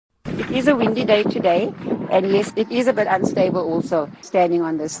It is a windy day today, and yes, it is a bit unstable also, standing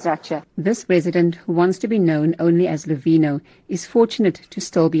on this structure. This resident, who wants to be known only as Lovino, is fortunate to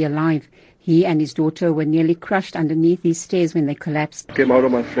still be alive. He and his daughter were nearly crushed underneath these stairs when they collapsed. I came out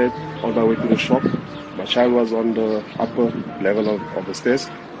of my flat on my way to the shop. My child was on the upper level of the stairs.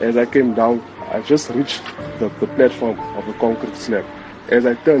 As I came down, I just reached the platform of the concrete slab. As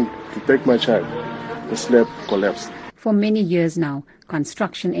I turned to take my child, the slab collapsed. For many years now,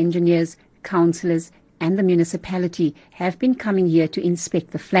 construction engineers, councillors and the municipality have been coming here to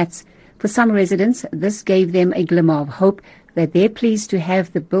inspect the flats. For some residents, this gave them a glimmer of hope that their pleas to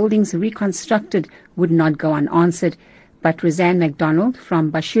have the buildings reconstructed would not go unanswered. But Roseanne MacDonald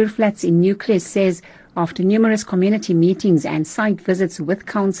from Bashir Flats in Newclare says after numerous community meetings and site visits with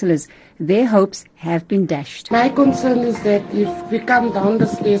councillors, their hopes have been dashed. My concern is that if we come down the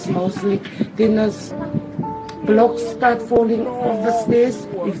stairs mostly, then as blocks start falling off the stairs.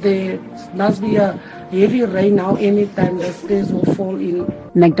 If there must be a heavy rain now, anytime the stairs will fall in.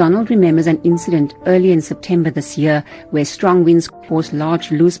 MacDonald remembers an incident early in September this year where strong winds caused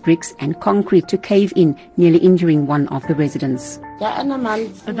large loose bricks and concrete to cave in, nearly injuring one of the residents.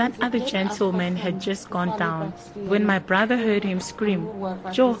 That other gentleman had just gone down when my brother heard him scream,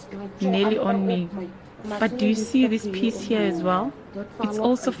 "Joe, nearly on me." But do you see this piece here as well? It's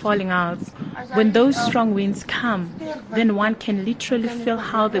also falling out. When those strong winds come, then one can literally feel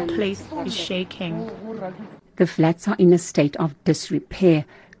how the place is shaking. The flats are in a state of disrepair.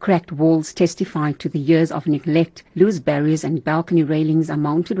 Cracked walls testify to the years of neglect. Loose barriers and balcony railings are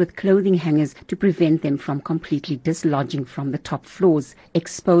mounted with clothing hangers to prevent them from completely dislodging from the top floors.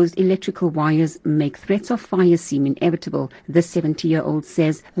 Exposed electrical wires make threats of fire seem inevitable. The 70-year-old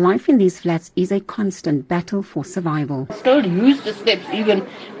says life in these flats is a constant battle for survival. Still use the steps even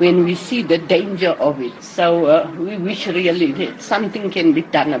when we see the danger of it. So we wish really that something can be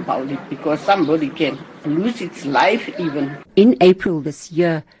done about it, because somebody can lose its life even. In April this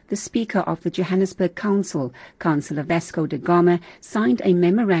year, the Speaker of the Johannesburg Council, Councillor Vasco da Gama, signed a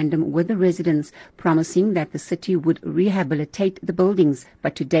memorandum with the residents promising that the city would rehabilitate the buildings,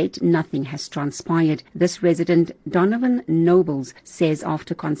 but to date nothing has transpired. This resident, Donovan Nobles, says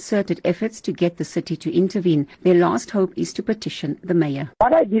after concerted efforts to get the city to intervene, their last hope is to petition the mayor.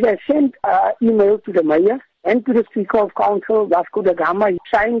 What I did, I sent an email to the mayor and to the Speaker of Council, Vasco da Gama. He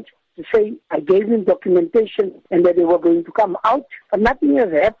signed to say I gave him documentation and that they were going to come out, but nothing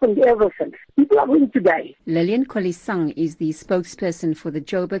has happened ever since. People are going to die. Lillian Kolisang is the spokesperson for the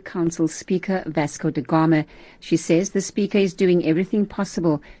Joburg Council Speaker Vasco da Gama. She says the Speaker is doing everything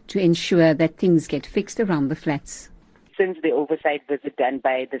possible to ensure that things get fixed around the flats. Since the oversight visit done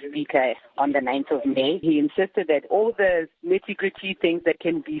by the Speaker on the 9th of May, he insisted that all the nitty-gritty things that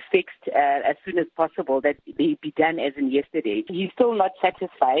can be fixed as soon as possible, that they be done as in yesterday. He's still not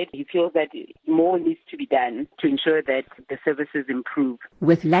satisfied. He feels that more needs to be done to ensure that the services improve.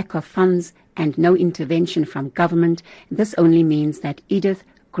 With lack of funds and no intervention from government, this only means that Edith,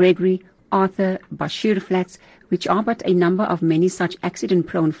 Gregory, Arthur, Bashir Flats, which are but a number of many such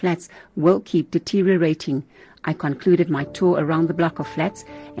accident-prone flats, will keep deteriorating. I concluded my tour around the block of flats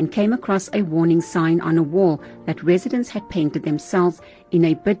and came across a warning sign on a wall that residents had painted themselves in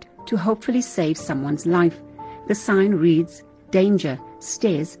a bid to hopefully save someone's life. The sign reads, "Danger,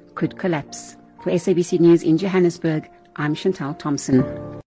 stairs could collapse." For SABC News in Johannesburg, I'm Chantal Thompson.